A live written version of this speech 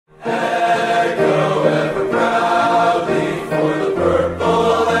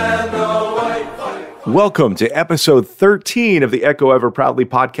Welcome to episode 13 of the Echo Ever Proudly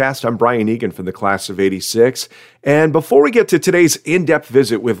podcast. I'm Brian Egan from the class of 86. And before we get to today's in-depth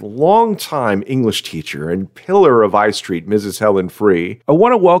visit with longtime English teacher and pillar of I Street, Mrs. Helen Free, I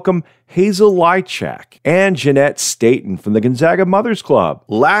want to welcome Hazel Lychak and Jeanette Staten from the Gonzaga Mothers Club.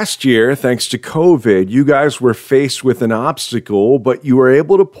 Last year, thanks to COVID, you guys were faced with an obstacle, but you were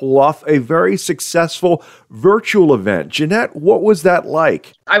able to pull off a very successful virtual event. Jeanette, what was that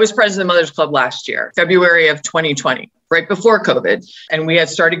like? I was president of the Mothers Club last year, February of 2020. Right before COVID. And we had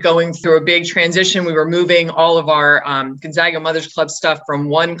started going through a big transition. We were moving all of our Gonzaga Mothers Club stuff from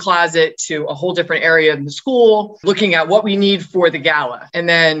one closet to a whole different area of the school, looking at what we need for the gala. And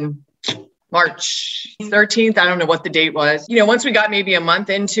then March 13th, I don't know what the date was. Once we got maybe a month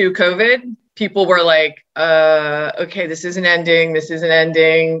into COVID, people were like, okay, this isn't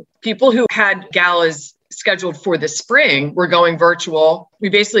ending. People who had galas scheduled for the spring, we're going virtual. We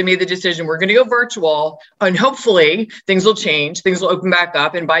basically made the decision, we're going to go virtual, and hopefully things will change, things will open back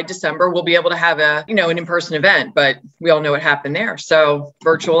up. And by December, we'll be able to have an in-person event, but we all know what happened there. So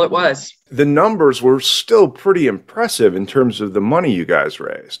virtual it was. The numbers were still pretty impressive in terms of the money you guys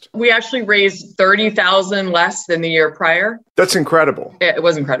raised. We actually raised $30,000 less than the year prior. That's incredible. It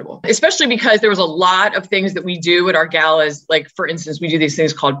was incredible, especially because there was a lot of things that we do at our galas. Like, for instance, we do these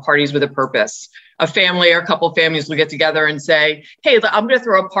things called parties with a purpose. A family or a couple of families will get together and say, hey, I'm going to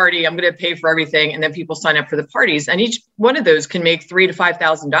throw a party. I'm going to pay for everything. And then people sign up for the parties. And each one of those can make $3,000 to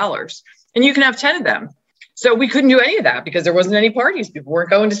 $5,000. And you can have 10 of them. So we couldn't do any of that because there wasn't any parties. People weren't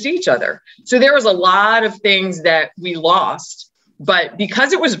going to see each other. So there was a lot of things that we lost. But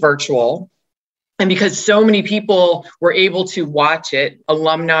because it was virtual and because so many people were able to watch it,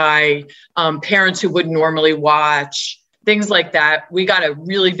 alumni, parents who wouldn't normally watch, things like that, we got a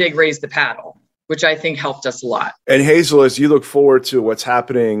really big raise the paddle, which I think helped us a lot. And Hazel, as you look forward to what's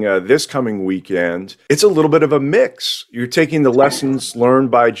happening this coming weekend, it's a little bit of a mix. You're taking the lessons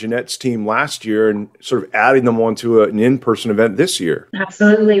learned by Jeanette's team last year and sort of adding them onto an in-person event this year.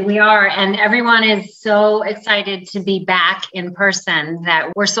 Absolutely, we are. And everyone is so excited to be back in person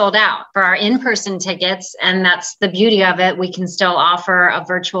that we're sold out for our in-person tickets. And that's the beauty of it. We can still offer a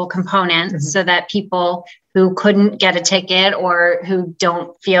virtual component so that people who couldn't get a ticket or who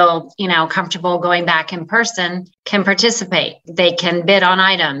don't feel, comfortable going back in person can participate. They can bid on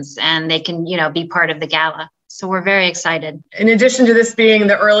items and they can, be part of the gala. So we're very excited. In addition to this being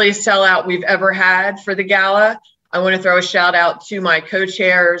the earliest sellout we've ever had for the gala, I want to throw a shout out to my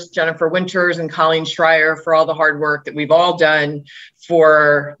co-chairs, Jennifer Winters and Colleen Schreier, for all the hard work that we've all done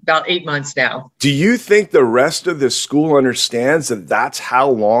for about 8 months now. Do you think the rest of the school understands that that's how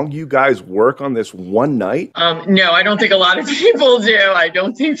long you guys work on this one night? No, I don't think a lot of people do. I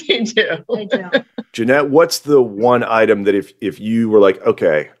don't think they do. I do. Jeanette, what's the one item that if you were like,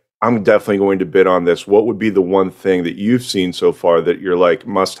 okay, I'm definitely going to bid on this, what would be the one thing that you've seen so far that you're like,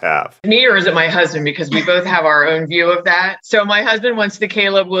 must have? Me, or is it my husband? Because we both have our own view of that. So my husband wants the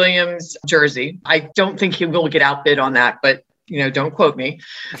Caleb Williams jersey. I don't think he will get outbid on that, but don't quote me.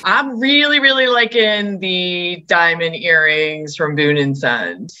 I'm really, really liking the diamond earrings from Boone &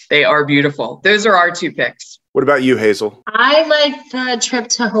 Sons. They are beautiful. Those are our two picks. What about you, Hazel? I like the trip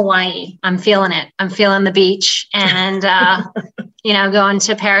to Hawaii. I'm feeling it. I'm feeling the beach and, going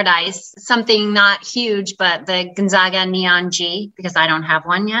to paradise. Something not huge, but the Gonzaga Neon G, because I don't have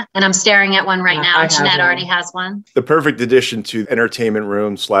one yet. And I'm staring at one right now. Jeanette already has one. The perfect addition to entertainment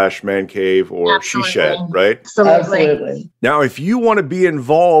room / man cave or Absolutely. She Shed, right? Absolutely. Now, if you want to be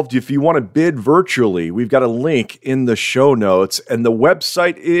involved, if you want to bid virtually, we've got a link in the show notes. And the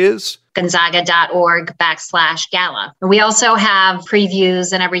website is gonzaga.org/gala. We also have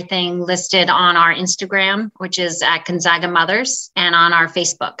previews and everything listed on our Instagram, which is at Gonzaga Mothers, and on our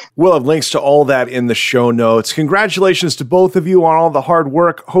Facebook. We'll have links to all that in the show notes. Congratulations to both of you on all the hard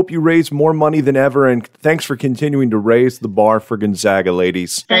work. Hope you raise more money than ever, and thanks for continuing to raise the bar for Gonzaga,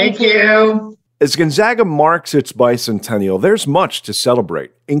 ladies. Thank you. As Gonzaga marks its bicentennial, there's much to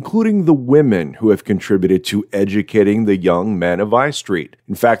celebrate, including the women who have contributed to educating the young men of I Street.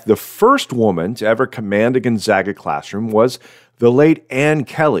 In fact, the first woman to ever command a Gonzaga classroom was the late Ann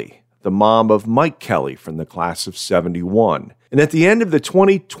Kelly, the mom of Mike Kelly from the class of 71. And at the end of the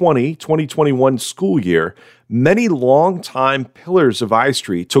 2020-2021 school year, many longtime pillars of I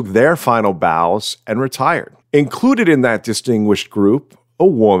Street took their final bows and retired. Included in that distinguished group, a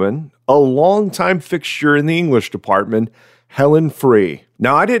woman, a longtime fixture in the English department, Helen Free.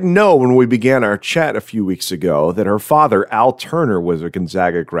 Now, I didn't know when we began our chat a few weeks ago that her father, Al Turner, was a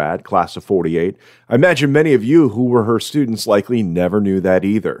Gonzaga grad, class of 48. I imagine many of you who were her students likely never knew that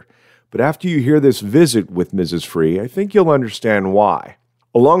either. But after you hear this visit with Mrs. Free, I think you'll understand why.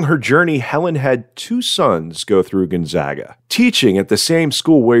 Along her journey, Helen had 2 sons go through Gonzaga. Teaching at the same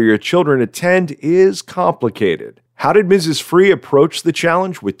school where your children attend is complicated. How did Mrs. Free approach the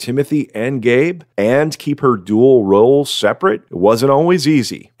challenge with Timothy and Gabe and keep her dual roles separate? It wasn't always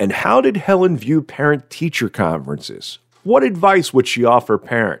easy. And how did Helen view parent-teacher conferences? What advice would she offer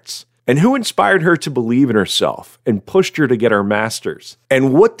parents? And who inspired her to believe in herself and pushed her to get her master's?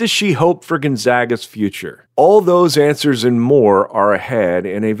 And what does she hope for Gonzaga's future? All those answers and more are ahead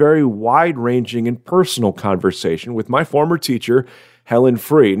in a very wide-ranging and personal conversation with my former teacher, Helen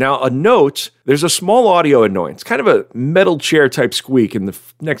Free. Now, a note, there's a small audio annoyance, kind of a metal chair type squeak in the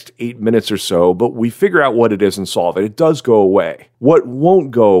next 8 minutes or so, but we figure out what it is and solve it. It does go away. What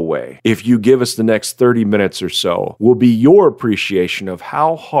won't go away, if you give us the next 30 minutes or so, will be your appreciation of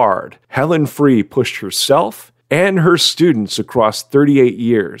how hard Helen Free pushed herself and her students across 38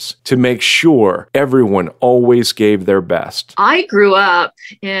 years to make sure everyone always gave their best. I grew up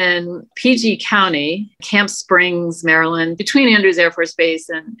in PG County, Camp Springs, Maryland, between Andrews Air Force Base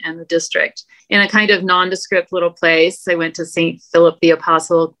and the district, in a kind of nondescript little place. I went to St. Philip the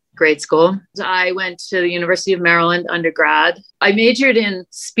Apostle grade school. I went to the University of Maryland undergrad. I majored in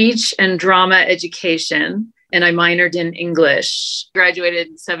speech and drama education, and I minored in English. Graduated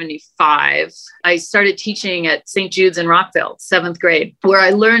in 75. I started teaching at St. Jude's in Rockville, 7th grade, where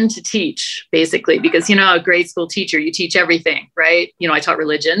I learned to teach, basically, because, a grade school teacher, you teach everything, right? I taught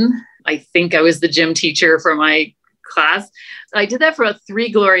religion. I think I was the gym teacher for my class. I did that for 3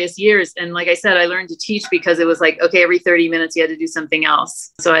 glorious years. And like I said, I learned to teach because it was like, okay, every 30 minutes you had to do something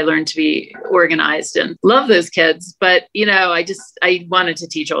else. So I learned to be organized and love those kids. But, I wanted to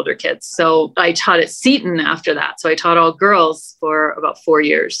teach older kids. So I taught at Seton after that. So I taught all girls for about 4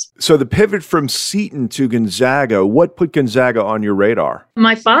 years. So the pivot from Seton to Gonzaga, what put Gonzaga on your radar?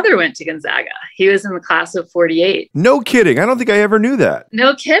 My father went to Gonzaga. He was in the class of 48. No kidding. I don't think I ever knew that.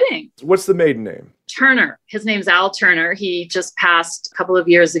 No kidding. What's the maiden name? Turner. His name's Al Turner. He just passed a couple of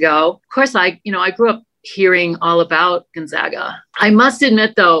years ago. Of course, I grew up hearing all about Gonzaga. I must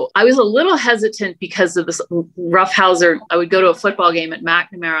admit, though, I was a little hesitant because of this roughhouser. I would go to a football game at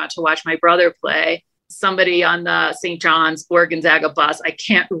McNamara to watch my brother play. Somebody on the St. John's or Gonzaga bus, I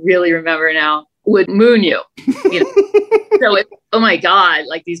can't really remember now, would moon you. So oh my God,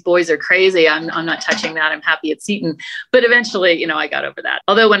 like these boys are crazy. I'm not touching that. I'm happy at Seton. But eventually, I got over that.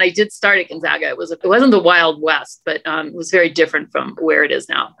 Although when I did start at Gonzaga, it wasn't the Wild West, but it was very different from where it is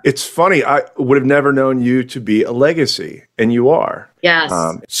now. It's funny. I would have never known you to be a legacy, and you are. Yes.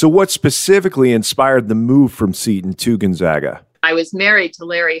 So what specifically inspired the move from Seton to Gonzaga? I was married to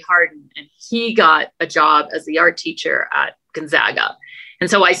Larry Harden, and he got a job as the art teacher at Gonzaga. And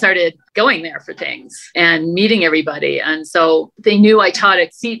so I started going there for things and meeting everybody. And so they knew I taught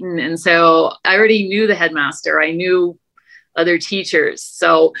at Seton. And so I already knew the headmaster. I knew other teachers.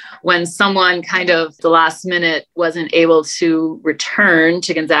 So when someone kind of the last minute wasn't able to return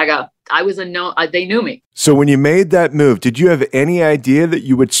to Gonzaga, they knew me. So when you made that move, did you have any idea that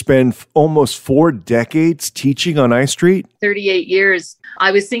you would spend almost 4 decades teaching on I Street? 38 years.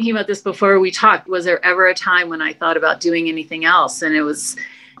 I was thinking about this before we talked. Was there ever a time when I thought about doing anything else? And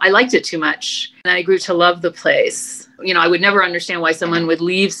I liked it too much. And I grew to love the place. I would never understand why someone would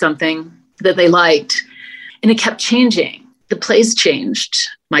leave something that they liked. And it kept changing. The place changed.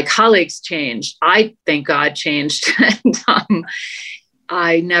 My colleagues changed. I, thank God, changed. And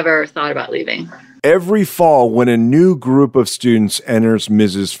I never thought about leaving. Every fall, when a new group of students enters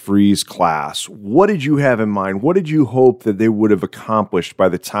Mrs. Free's class, what did you have in mind? What did you hope that they would have accomplished by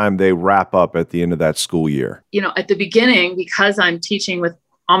the time they wrap up at the end of that school year? At the beginning, because I'm teaching with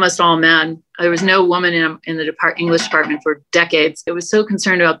almost all men, there was no woman in the English department for decades. I was so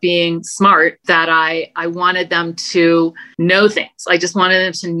concerned about being smart that I wanted them to know things. I just wanted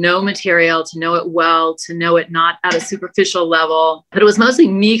them to know material, to know it well, to know it not at a superficial level. But it was mostly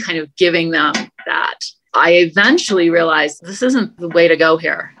me kind of giving them that. I eventually realized this isn't the way to go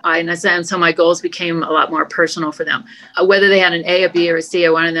here. And so my goals became a lot more personal for them. Whether they had an A, a B, or a C, I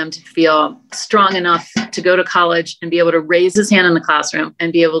wanted them to feel strong enough to go to college and be able to raise his hand in the classroom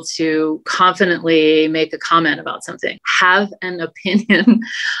and be able to confidently make a comment about something. Have an opinion.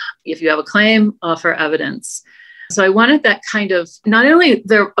 If you have a claim, offer evidence. So I wanted that kind of, not only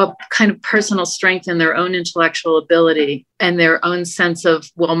their kind of personal strength in their own intellectual ability and their own sense of,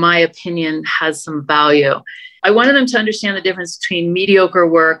 well, my opinion has some value. I wanted them to understand the difference between mediocre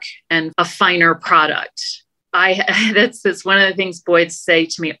work and a finer product. That's one of the things boys say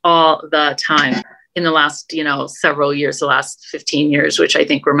to me all the time in the last, several years, the last 15 years, which I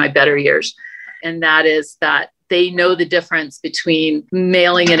think were my better years. And that is that they know the difference between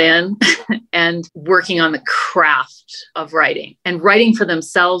mailing it in and working on the craft of writing and writing for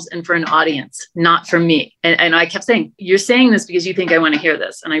themselves and for an audience, not for me. And I kept saying, you're saying this because you think I want to hear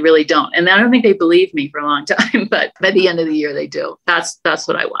this. And I really don't. And I don't think they believed me for a long time, but by the end of the year, they do. That's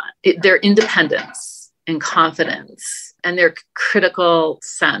what I want. Their independence and confidence and their critical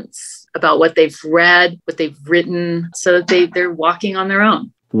sense about what they've read, what they've written, so that they're walking on their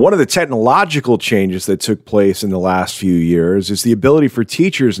own. One of the technological changes that took place in the last few years is the ability for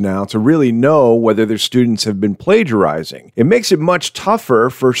teachers now to really know whether their students have been plagiarizing. It makes it much tougher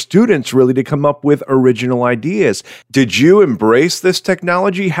for students really to come up with original ideas. Did you embrace this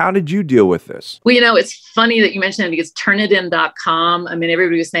technology? How did you deal with this? Well, it's funny that you mentioned it because Turnitin.com, I mean,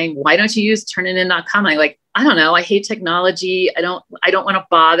 everybody was saying, why don't you use Turnitin.com? I'm like, I don't know. I hate technology. I don't want to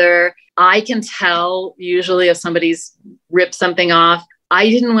bother. I can tell usually if somebody's ripped something off. I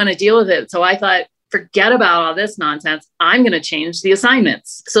didn't want to deal with it. So I thought, forget about all this nonsense. I'm going to change the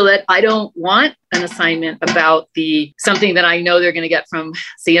assignments so that I don't want an assignment about something that I know they're going to get from,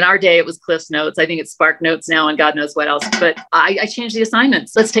 see, in our day, it was Cliff's Notes. I think it's Spark Notes now and God knows what else. But I changed the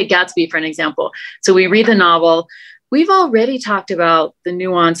assignments. Let's take Gatsby for an example. So we read the novel. We've already talked about the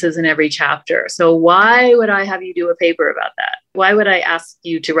nuances in every chapter. So why would I have you do a paper about that? Why would I ask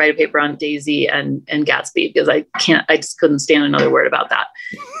you to write a paper on Daisy and Gatsby? Because I just couldn't stand another word about that.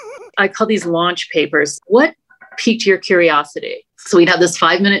 I call these launch papers. What piqued your curiosity? So we'd have this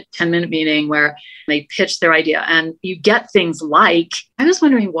 5-minute, 10-minute meeting where they pitch their idea and you get things like, I was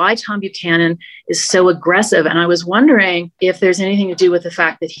wondering why Tom Buchanan is so aggressive. And I was wondering if there's anything to do with the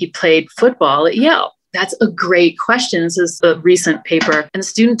fact that he played football at Yale. That's a great question. This is a recent paper. And the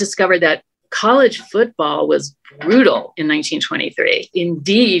student discovered that college football was brutal in 1923.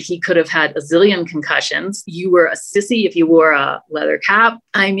 Indeed, he could have had a zillion concussions. You were a sissy if you wore a leather cap.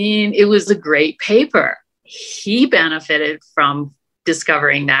 I mean, it was a great paper. He benefited from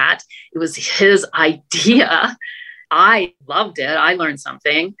discovering that. It was his idea. I loved it. I learned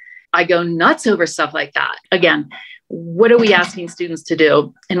something. I go nuts over stuff like that. Again, what are we asking students to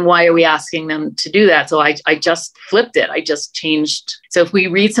do? And why are we asking them to do that? So I just flipped it. I just changed. So if we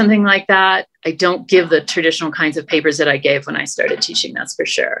read something like that, I don't give the traditional kinds of papers that I gave when I started teaching, that's for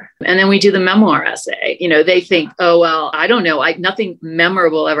sure. And then we do the memoir essay. They think, oh, well, I don't know. Nothing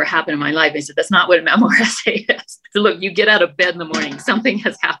memorable ever happened in my life. I said, that's not what a memoir essay is. So look, you get out of bed in the morning, something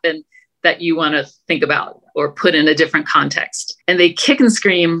has happened that you want to think about or put in a different context. And they kick and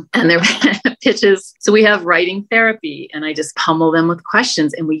scream and their pitches. So we have writing therapy and I just pummel them with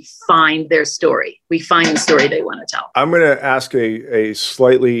questions and we find their story. We find the story they want to tell. I'm going to ask a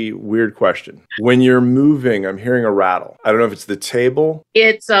slightly weird question. When you're moving, I'm hearing a rattle. I don't know if it's the table.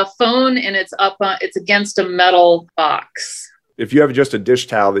 It's a phone and it's against a metal box. If you have just a dish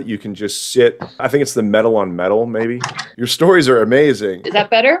towel that you can just sit, I think it's the metal on metal, maybe. Your stories are amazing. Is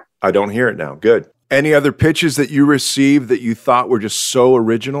that better? I don't hear it now. Good. Any other pitches that you received that you thought were just so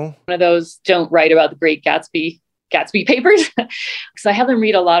original? One of those don't write about the great Gatsby papers. Because I have them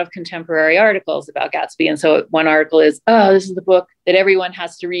read a lot of contemporary articles about Gatsby. And so one article is, this is the book that everyone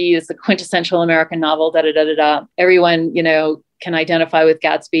has to read. It's the quintessential American novel, da-da-da-da-da. Everyone, can identify with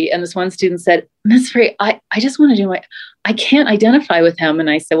Gatsby. And this one student said, Ms. Frey, I just want to I can't identify with him.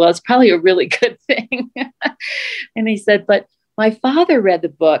 And I said, well, it's probably a really good thing. And he said, but my father read the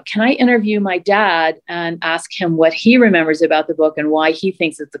book. Can I interview my dad and ask him what he remembers about the book and why he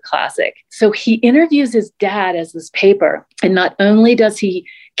thinks it's a classic? So he interviews his dad as this paper. And not only does he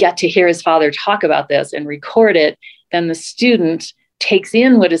get to hear his father talk about this and record it, then the student takes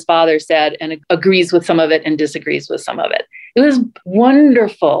in what his father said and agrees with some of it and disagrees with some of it. It was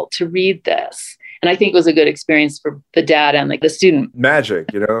wonderful to read this. And I think it was a good experience for the dad and the student. Magic,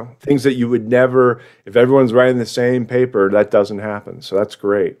 things that you would never, if everyone's writing the same paper, that doesn't happen. So that's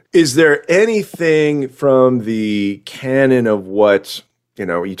great. Is there anything from the canon of what,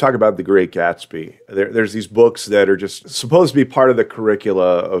 you talk about The Great Gatsby, there's these books that are just supposed to be part of the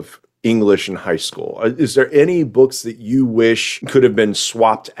curricula of English in high school. Is there any books that you wish could have been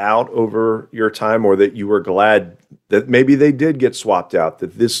swapped out over your time, or that you were glad that maybe they did get swapped out,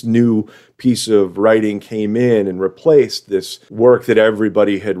 that this new piece of writing came in and replaced this work that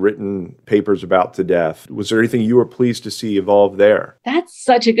everybody had written papers about to death? Was there anything you were pleased to see evolve there? That's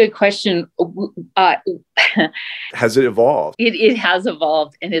such a good question. Has it evolved? It has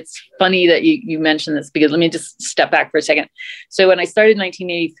evolved. And it's funny that you mentioned this, because let me just step back for a second. So when I started in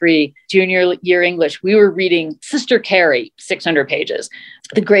 1983, junior year English, we were reading Sister Carrie, 600 pages.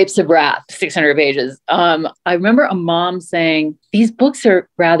 The Grapes of Wrath, 600 pages. I remember a mom saying, these books are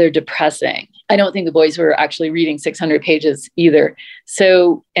rather depressing. I don't think the boys were actually reading 600 pages either.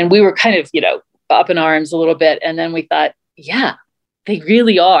 So, and we were kind of, up in arms a little bit. And then we thought, yeah, they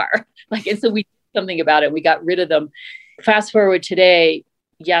really are. And so we did something about it. We got rid of them. Fast forward today,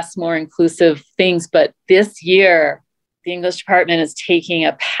 yes, more inclusive things. But this year, the English department is taking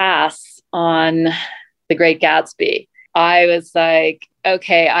a pass on The Great Gatsby. I was like,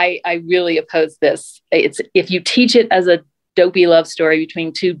 okay, I really oppose this. If you teach it as a dopey love story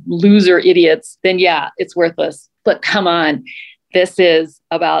between two loser idiots, then yeah, it's worthless. But come on, this is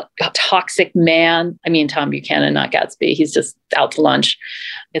about a toxic man. I mean, Tom Buchanan, not Gatsby. He's just out to lunch.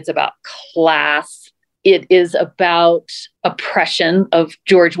 It's about class. It is about oppression of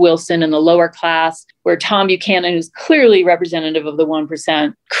George Wilson and the lower class, where Tom Buchanan, who's clearly representative of the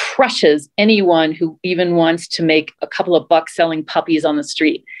 1%, crushes anyone who even wants to make a couple of bucks selling puppies on the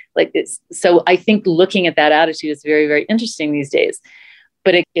street. So I think looking at that attitude is very, very interesting these days,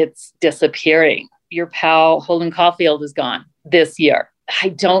 but it's disappearing. Your pal Holden Caulfield is gone this year. I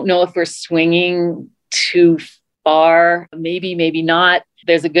don't know if we're swinging too far. Maybe not.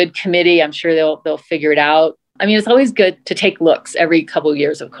 There's a good committee. I'm sure they'll figure it out. I mean, it's always good to take looks every couple of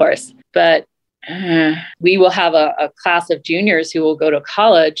years, of course, but we will have a class of juniors who will go to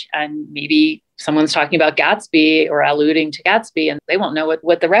college, and maybe someone's talking about Gatsby or alluding to Gatsby, and they won't know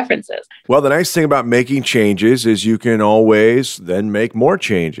what the reference is. Well, the nice thing about making changes is you can always then make more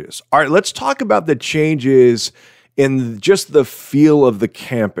changes. All right, let's talk about the changes in just the feel of the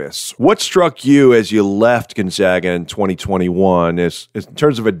campus. What struck you as you left Gonzaga in 2021 is in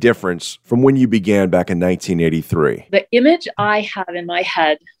terms of a difference from when you began back in 1983? The image I have in my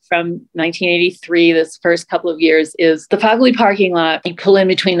head from 1983, this first couple of years, is the faculty parking lot. You pull in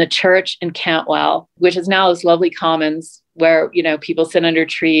between the church and Cantwell, which is now this lovely commons where, people sit under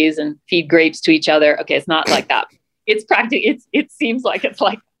trees and feed grapes to each other. Okay, it's not like that. It's practically, it seems like it's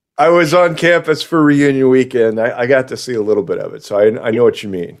like. I was on campus for reunion weekend. I got to see a little bit of it, so I know what you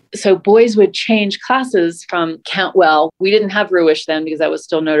mean. So boys would change classes from Cantwell. We didn't have Ruish then because I was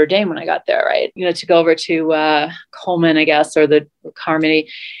still Notre Dame when I got there, right? To go over to Coleman, I guess, or the Carmody.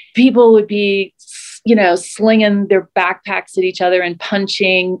 People would be, slinging their backpacks at each other and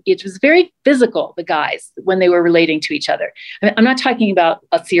punching. It was very physical, the guys, when they were relating to each other. I'm not talking about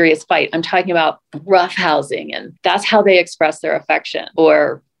a serious fight. I'm talking about roughhousing, and that's how they express their affection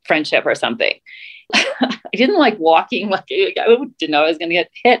or friendship or something. I didn't like walking. I didn't know I was going to get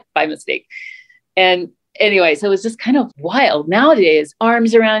hit by mistake. And anyway, so it was just kind of wild. Nowadays,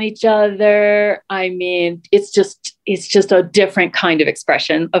 arms around each other. I mean, it's just a different kind of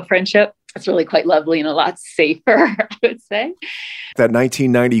expression of friendship. It's really quite lovely and a lot safer, I would say. That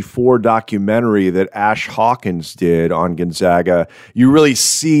 1994 documentary that Ash Hawkins did on Gonzaga, you really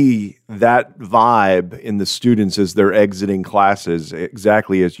see that vibe in the students as they're exiting classes,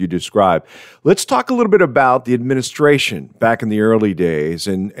 exactly as you described. Let's talk a little bit about the administration back in the early days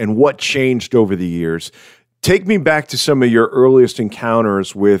and what changed over the years. Take me back to some of your earliest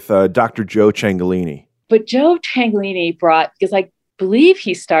encounters with Dr. Joe Ciangullini. But Joe Ciangullini because I believe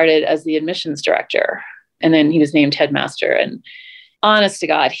he started as the admissions director, and then he was named headmaster. And honest to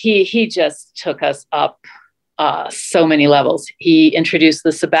God, he just took us up so many levels. He introduced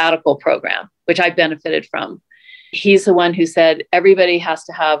the sabbatical program, which I benefited from. He's the one who said, everybody has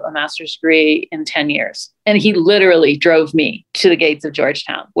to have a master's degree in 10 years. And he literally drove me to the gates of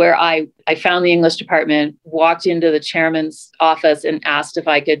Georgetown, where I found the English department, walked into the chairman's office and asked if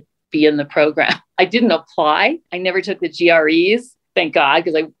I could be in the program. I didn't apply. I never took the GREs, thank God,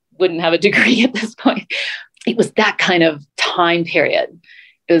 because I wouldn't have a degree at this point. It was that kind of time period.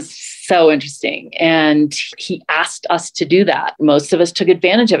 It was so interesting. And he asked us to do that. Most of us took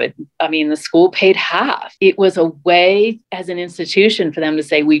advantage of it. I mean, the school paid half. It was a way as an institution for them to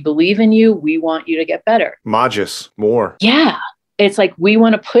say, we believe in you. We want you to get better. Magis, more. Yeah. It's like, we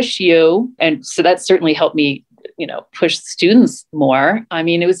want to push you. And so that certainly helped me, push students more. I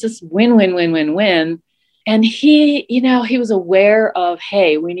mean, it was just win, win, win, win, win. And he was aware of,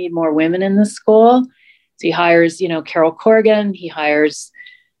 hey, we need more women in this school. So he hires, Carol Corrigan. He hires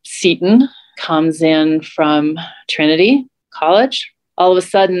Seton, comes in from Trinity College. All of a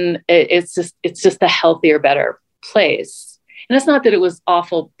sudden, it's just a healthier, better place. And it's not that it was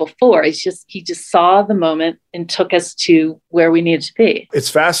awful before. It's just, he just saw the moment and took us to where we needed to be. It's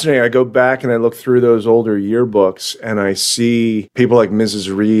fascinating. I go back and I look through those older yearbooks and I see people like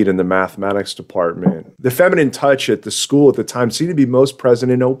Mrs. Reed in the mathematics department. The feminine touch at the school at the time seemed to be most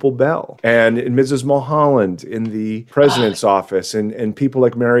present in Opal Bell and in Mrs. Mulholland in the president's office and people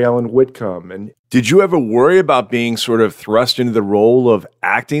like Mary Ellen Whitcomb. And did you ever worry about being sort of thrust into the role of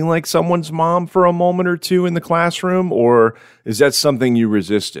acting like someone's mom for a moment or two in the classroom? Or is that something you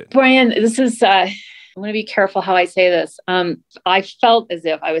resisted? Brian, this is I'm going to be careful how I say this. I felt as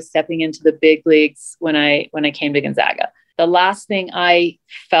if I was stepping into the big leagues when I came to Gonzaga. The last thing I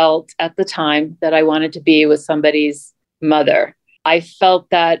felt at the time that I wanted to be was somebody's mother. I felt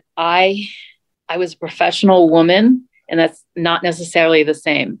that I was a professional woman, and that's not necessarily the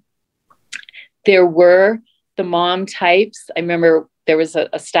same. There were the mom types. I remember there was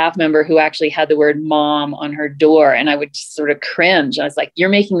a staff member who actually had the word mom on her door, and I would just sort of cringe. I was like, you're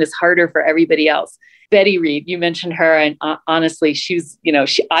making this harder for everybody else. Betty Reed, you mentioned her. And honestly, she's,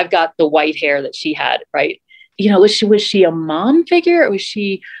 I've got the white hair that she had, right? Was she a mom figure, or was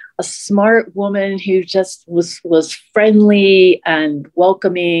she a smart woman who just was friendly and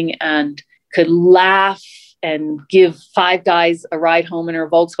welcoming and could laugh and give five guys a ride home in her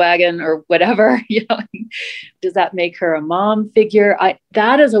Volkswagen or whatever? Does that make her a mom figure?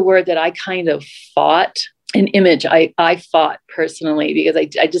 That is a word that I kind of fought. An image I fought personally, because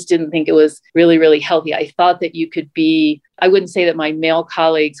I just didn't think it was really, really healthy. I thought that you could be, I wouldn't say that my male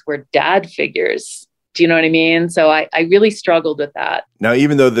colleagues were dad figures. Do you know what I mean? So I really struggled with that. Now,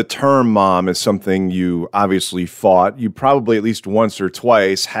 even though the term mom is something you obviously fought, you probably at least once or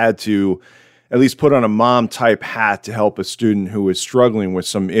twice had to at least put on a mom type hat to help a student who was struggling with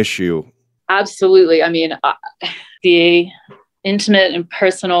some issue. Absolutely. I mean, the intimate and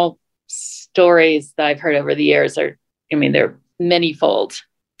personal stories that I've heard over the years they're manyfold.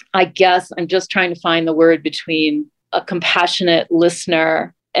 I guess I'm just trying to find the word between a compassionate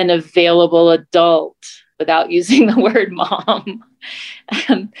listener, an available adult, without using the word mom.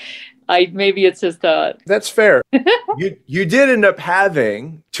 And maybe it's just That's fair. You did end up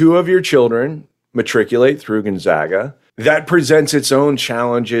having two of your children matriculate through Gonzaga. That presents its own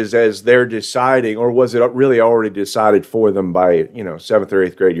challenges as they're deciding, or was it really already decided for them by, 7th or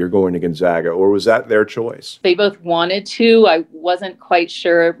 8th grade, you're going to Gonzaga, or was that their choice? They both wanted to. I wasn't quite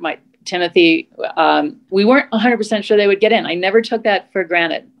sure. Timothy, we weren't 100% sure they would get in. I never took that for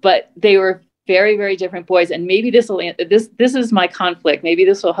granted, but they were very, very different boys. And maybe this is my conflict. Maybe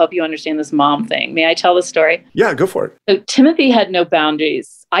this will help you understand this mom thing. May I tell the story? Yeah, go for it. So Timothy had no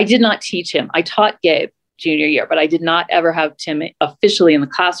boundaries. I did not teach him. I taught Gabe junior year, but I did not ever have Tim officially in the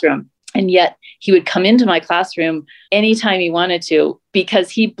classroom. And yet he would come into my classroom anytime he wanted to, because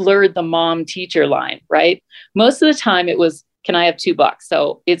he blurred the mom teacher line, right? Most of the time it was, can I have $2?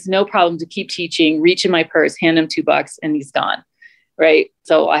 So it's no problem to keep teaching, reach in my purse, hand him $2, and he's gone. Right.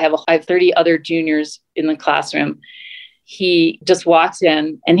 So I have 30 other juniors in the classroom. He just walks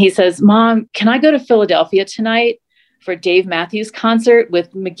in and he says, Mom, can I go to Philadelphia tonight for Dave Matthews concert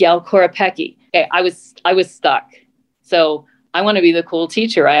with Miguel Koropecki? Okay, I was stuck. So I want to be the cool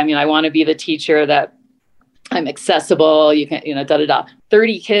teacher. Right? I mean, I want to be the teacher that I'm accessible. You can,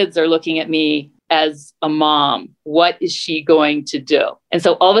 30 kids are looking at me as a mom. What is she going to do? And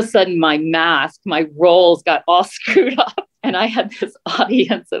so all of a sudden my roles got all screwed up. And I had this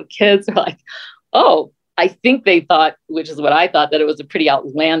audience of kids who were like, oh, I think they thought, which is what I thought, that it was a pretty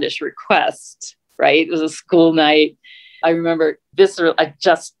outlandish request, right? It was a school night. I remember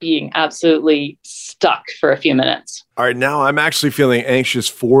just being absolutely stuck for a few minutes. All right, now I'm actually feeling anxious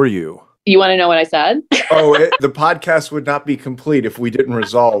for you. You want to know what I said? The podcast would not be complete if we didn't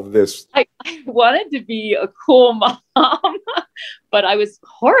resolve this. I wanted to be a cool mom, but I was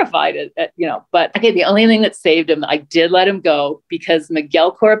horrified but okay, the only thing that saved him, I did let him go because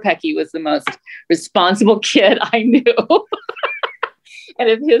Miguel Koropecki was the most responsible kid I knew. And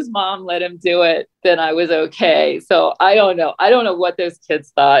if his mom let him do it, then I was okay. So I don't know. I don't know what those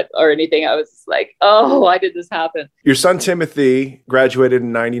kids thought or anything. I was just like, oh, why did this happen? Your son, Timothy, graduated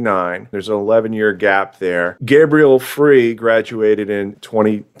in 99. There's an 11-year gap there. Gabriel Free graduated in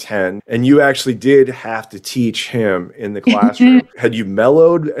 2010. And you actually did have to teach him in the classroom. Had you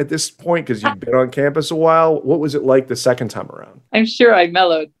mellowed at this point because you'd been on campus a while? What was it like the second time around? I'm sure I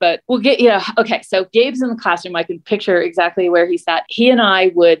mellowed, but we'll get, okay. So Gabe's in the classroom. I can picture exactly where he sat. He and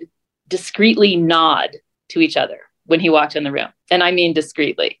I would discreetly nod to each other when he walked in the room. And I mean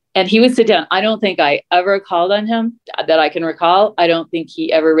discreetly. And he would sit down. I don't think I ever called on him that I can recall. I don't think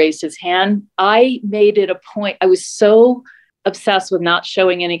he ever raised his hand. I made it a point. I was so obsessed with not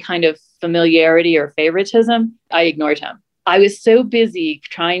showing any kind of familiarity or favoritism. I ignored him. I was so busy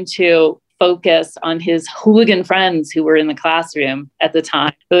trying to focus on his hooligan friends who were in the classroom at the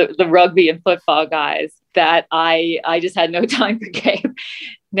time, the rugby and football guys, that I just had no time for Gabe.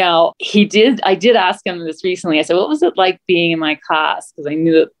 Now, I did ask him this recently. I said, what was it like being in my class? Because I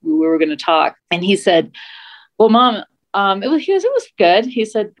knew that we were going to talk. And he said, well, Mom, it was good. He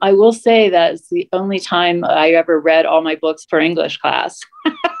said, I will say that it's the only time I ever read all my books for English class.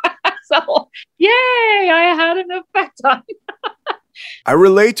 So, yay, I had an effect on him. I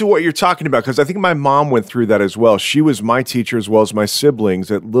relate to what you're talking about because I think my mom went through that as well. She was my teacher as well as my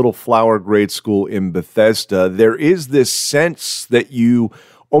siblings at Little Flower Grade School in Bethesda. There is this sense that you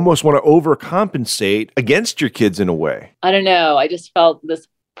almost want to overcompensate against your kids in a way. I don't know. I just felt this,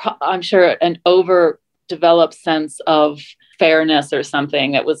 I'm sure, an overdeveloped sense of fairness or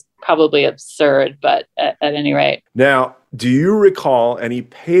something that was probably absurd, but at any rate. Now, do you recall any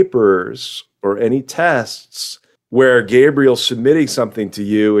papers or any tests where Gabriel's submitting something to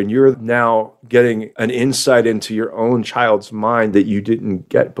you and you're now getting an insight into your own child's mind that you didn't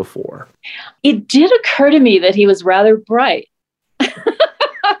get before? It did occur to me that he was rather bright,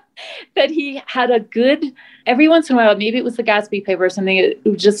 that he had a good, every once in a while, maybe it was the Gatsby paper or something, it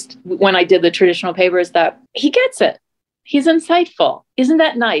was just when I did the traditional papers, that he gets it. He's insightful. Isn't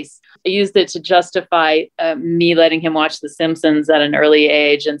that nice? I used it to justify me letting him watch The Simpsons at an early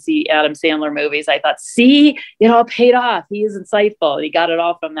age and see Adam Sandler movies. I thought, see, it all paid off. He is insightful. He got it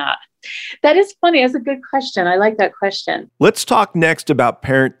all from that. That is funny. That's a good question. I like that question. Let's talk next about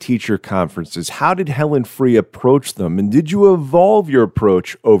parent-teacher conferences. How did Helen Free approach them? And did you evolve your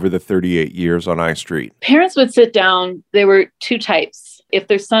approach over the 38 years on I Street? Parents would sit down. There were two types. If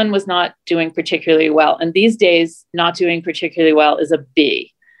their son was not doing particularly well, and these days, not doing particularly well is a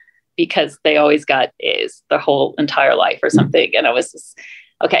B, because they always got A's their whole entire life or something. And it was just,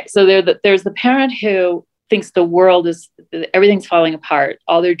 okay. So there's the parent who thinks the world is, everything's falling apart,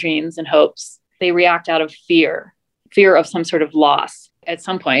 all their dreams and hopes. They react out of fear of some sort of loss. At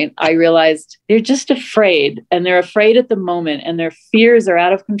some point, I realized they're just afraid, and they're afraid at the moment, and their fears are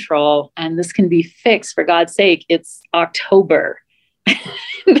out of control. And this can be fixed, for God's sake. It's October.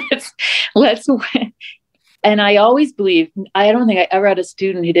 let's And I always believe, I don't think I ever had a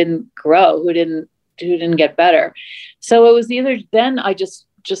student who didn't grow, who didn't get better. So it was either, then I just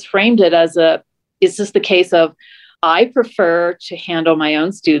framed it as it's just the case of, I prefer to handle my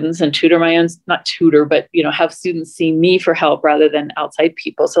own students and tutor my own, not tutor, but, have students see me for help rather than outside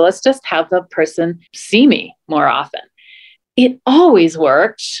people. So let's just have the person see me more often. It always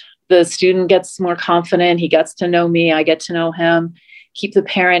worked. The student gets more confident. He gets to know me. I get to know him. Keep the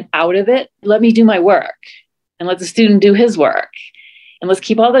parent out of it. Let me do my work and let the student do his work. And let's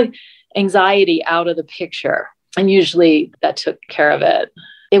keep all the anxiety out of the picture. And usually that took care of it.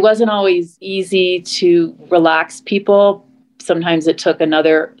 It wasn't always easy to relax people. Sometimes it took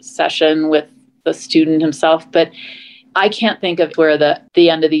another session with the student himself, but I can't think of where the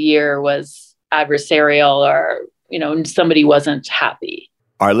end of the year was adversarial or, somebody wasn't happy.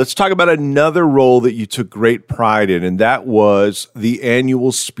 All right, let's talk about another role that you took great pride in, and that was the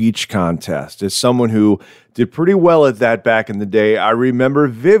annual speech contest. As someone who did pretty well at that back in the day, I remember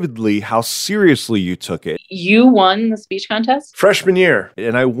vividly how seriously you took it. You won the speech contest? Freshman year.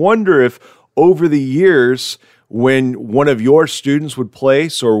 And I wonder if over the years, when one of your students would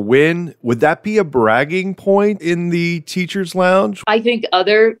place or win, would that be a bragging point in the teacher's lounge? I think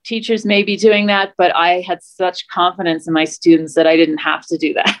other teachers may be doing that, but I had such confidence in my students that I didn't have to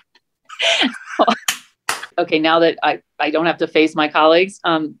do that. Okay, now that I don't have to face my colleagues,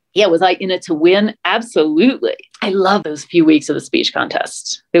 was I in it to win? Absolutely. I love those few weeks of the speech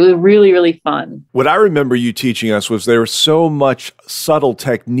contest. It was really, really fun. What I remember you teaching us was there was so much subtle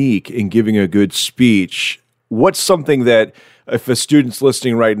technique in giving a good speech. What's something that if a student's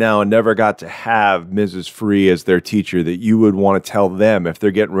listening right now and never got to have Mrs. Free as their teacher that you would want to tell them if they're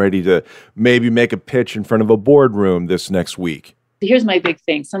getting ready to maybe make a pitch in front of a boardroom this next week? Here's my big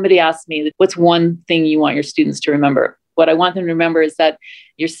thing. Somebody asked me, what's one thing you want your students to remember? What I want them to remember is that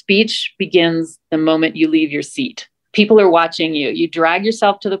your speech begins the moment you leave your seat. People are watching you. You drag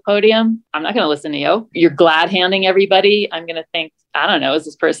yourself to the podium. I'm not going to listen to you. You're glad handing everybody. I'm going to think, I don't know, is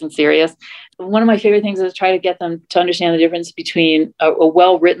this person serious? One of my favorite things is try to get them to understand the difference between a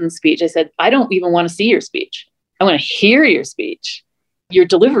well-written speech. I said, I don't even want to see your speech. I want to hear your speech. Your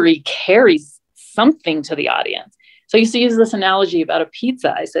delivery carries something to the audience. So I used to use this analogy about a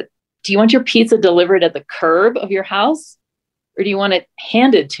pizza. I said, do you want your pizza delivered at the curb of your house? Or do you want it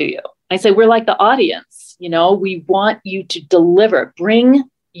handed to you? I said, we're like the audience. We want you to deliver. Bring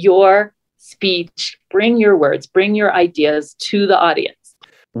your speech, bring your words, bring your ideas to the audience.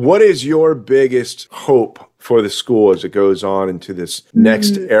 What is your biggest hope for the school as it goes on into this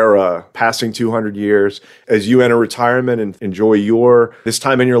next era, passing 200 years? As you enter retirement and enjoy this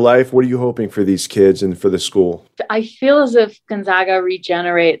time in your life, what are you hoping for these kids and for the school? I feel as if Gonzaga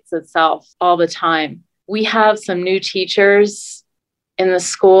regenerates itself all the time. We have some new teachers in the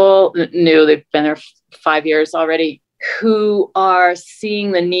school, they've been there 5 years already, who are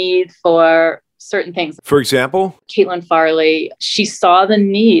seeing the need for certain things. For example? Caitlin Farley, she saw the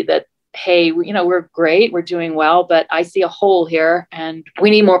need that hey, we're great, we're doing well, but I see a hole here and we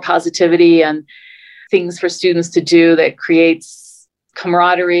need more positivity and things for students to do that creates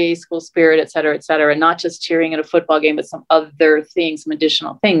camaraderie, school spirit, et cetera, and not just cheering at a football game, but some other things, some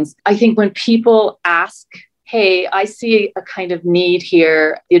additional things. I think when people ask, hey, I see a kind of need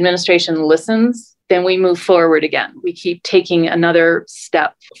here, the administration listens, then we move forward again. We keep taking another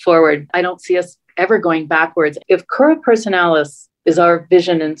step forward. I don't see us ever going backwards. If Cura Personalis is our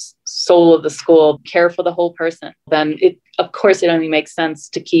vision and soul of the school, care for the whole person, then of course it only makes sense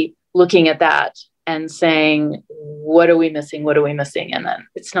to keep looking at that and saying, what are we missing? What are we missing? And then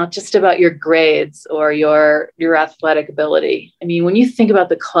it's not just about your grades or your athletic ability. I mean, when you think about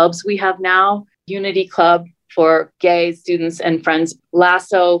the clubs we have now, Unity Club for gay students and friends,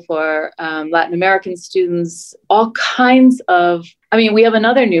 Lasso for Latin American students, all kinds of, we have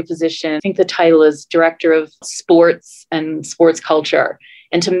another new position. I think the title is Director of Sports and Sports Culture.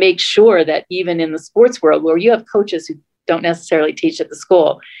 And to make sure that even in the sports world, where you have coaches who don't necessarily teach at the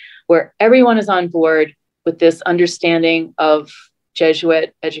school, where everyone is on board with this understanding of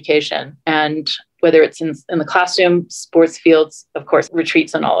Jesuit education, and whether it's in the classroom, sports fields, of course,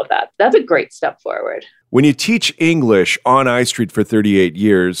 retreats and all of that. That's a great step forward. When you teach English on I Street for 38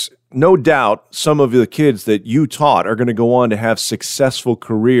 years, no doubt some of the kids that you taught are going to go on to have successful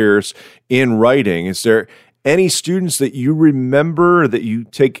careers in writing. Is there any students that you remember that you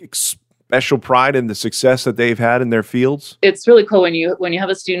take special pride in the success that they've had in their fields? It's really cool when you have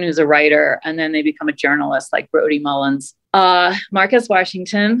a student who's a writer and then they become a journalist, like Brody Mullins. Marcus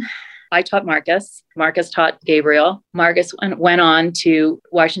Washington, I taught Marcus. Marcus taught Gabriel. Marcus went on to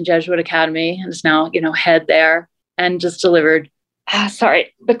Washington Jesuit Academy and is now, head there, and just delivered,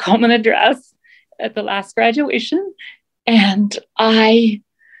 the Coleman address at the last graduation. And I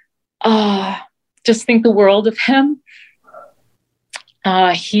just think the world of him.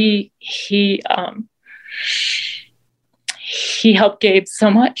 He helped Gabe so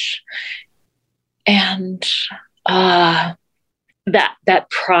much, and that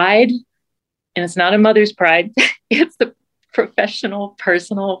pride, and it's not a mother's pride, it's the professional,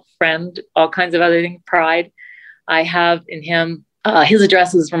 personal, friend, all kinds of other things, pride I have in him. His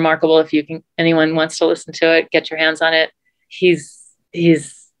address is remarkable. If anyone wants to listen to it, get your hands on it. He's a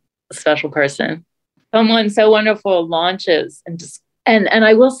special person. Someone so wonderful launches and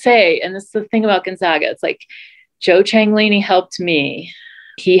I will say, and this is the thing about Gonzaga, it's like Joe Cianglini helped me.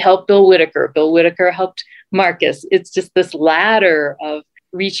 He helped Bill Whitaker. Bill Whitaker helped Marcus. It's just this ladder of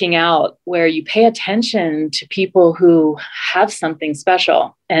reaching out where you pay attention to people who have something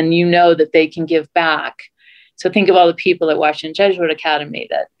special and you know that they can give back. So think of all the people at Washington Jesuit Academy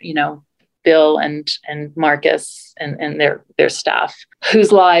that, Bill and Marcus and their staff,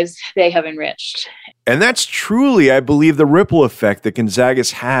 whose lives they have enriched. And that's truly, I believe, the ripple effect that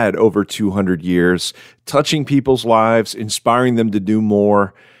Gonzaga's had over 200 years, touching people's lives, inspiring them to do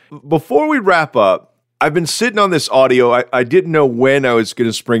more. Before we wrap up, I've been sitting on this audio. I didn't know when I was going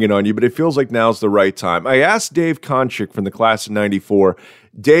to spring it on you, but it feels like now's the right time. I asked Dave Konchik from the class of 94,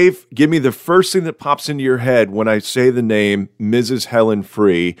 Dave, give me the first thing that pops into your head when I say the name Mrs. Helen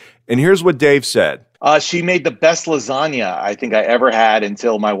Free. And here's what Dave said. She made the best lasagna I think I ever had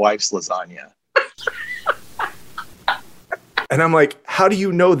until my wife's lasagna. And I'm like, how do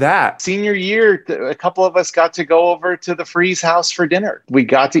you know that? Senior year, a couple of us got to go over to the Freeze house for dinner. We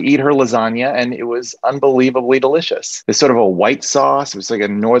got to eat her lasagna, and it was unbelievably delicious. It's sort of a white sauce. It was like a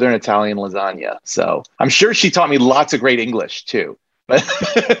Northern Italian lasagna. So I'm sure she taught me lots of great English, too.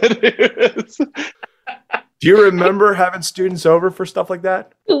 Do you remember having students over for stuff like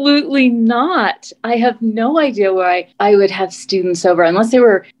that? Absolutely not. I have no idea where I would have students over, unless they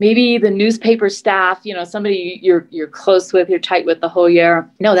were maybe the newspaper staff, somebody you're close with, you're tight with the whole year.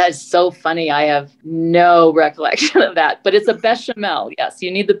 No, that is so funny. I have no recollection of that. But it's a bechamel. Yes,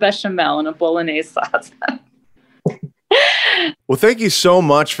 you need the bechamel and a bolognese sauce. Well, thank you so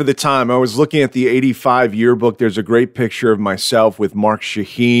much for the time. I was looking at the 85 yearbook. There's a great picture of myself with Mark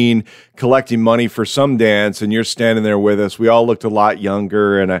Shaheen collecting money for some dance, and you're standing there with us. We all looked a lot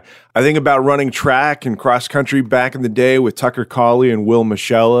younger, and I think about running track and cross country back in the day with Tucker Cawley and Will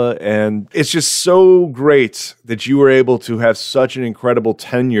Michella, and it's just so great that you were able to have such an incredible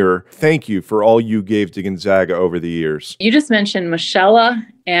tenure. Thank you for all you gave to Gonzaga over the years. You just mentioned Michella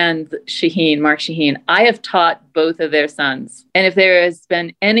and Shaheen, Mark Shaheen. I have taught both of their sons. And if there has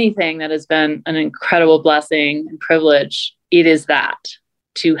been anything that has been an incredible blessing and privilege, it is that,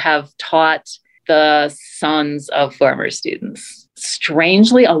 to have taught the sons of former students.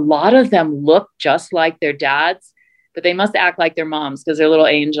 Strangely, a lot of them look just like their dads. but they must act like their moms because they're little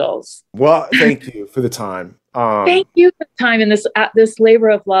angels. Well, thank you for the time. Thank you for the time and this labor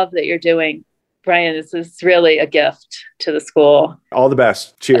of love that you're doing, Brian. This is really a gift to the school. All the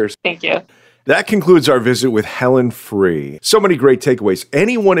best. Cheers. Thank you. That concludes our visit with Helen Free. So many great takeaways.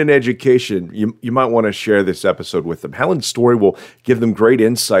 Anyone in education, you might want to share this episode with them. Helen's story will give them great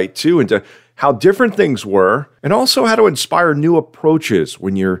insight, too, into how different things were, and also how to inspire new approaches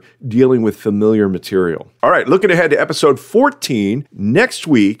when you're dealing with familiar material. All right, looking ahead to episode 14, next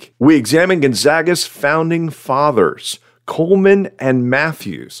week, we examine Gonzaga's founding fathers, Coleman and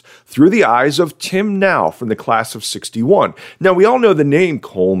Matthews, through the eyes of Tim Now from the class of 61. Now, we all know the name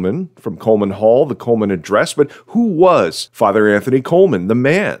Coleman from Coleman Hall, the Coleman Address, but who was Father Anthony Coleman, the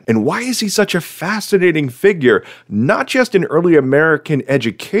man? And why is he such a fascinating figure, not just in early American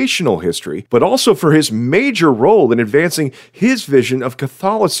educational history, but also for his major role in advancing his vision of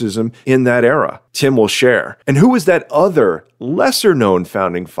Catholicism in that era? Tim will share. And who is that other, lesser-known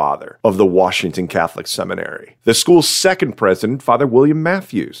founding father of the Washington Catholic Seminary? The school's second president, Father William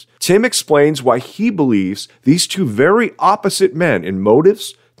Matthews. Tim explains why he believes these two very opposite men in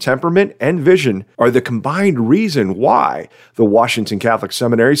motives, temperament, and vision are the combined reason why the Washington Catholic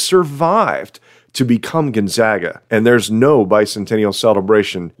Seminary survived to become Gonzaga. And there's no bicentennial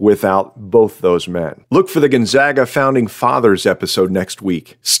celebration without both those men. Look for the Gonzaga Founding Fathers episode next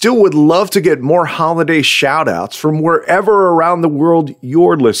week. Still would love to get more holiday shout-outs from wherever around the world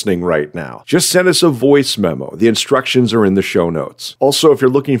you're listening right now. Just send us a voice memo. The instructions are in the show notes. Also, if you're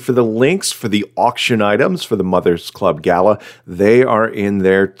looking for the links for the auction items for the Mothers Club Gala, they are in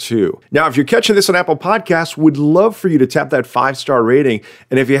there too. Now, if you're catching this on Apple Podcasts, would love for you to tap that 5-star rating.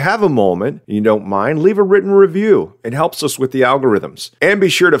 And if you have a moment, you don't mind, leave a written review. It helps us with the algorithms. And be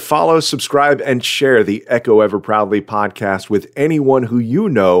sure to follow, subscribe, and share the Echo Ever Proudly podcast with anyone who you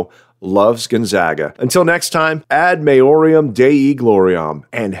know loves Gonzaga. Until next time, ad maiorem Dei gloriam,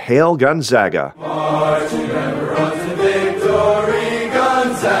 and hail Gonzaga.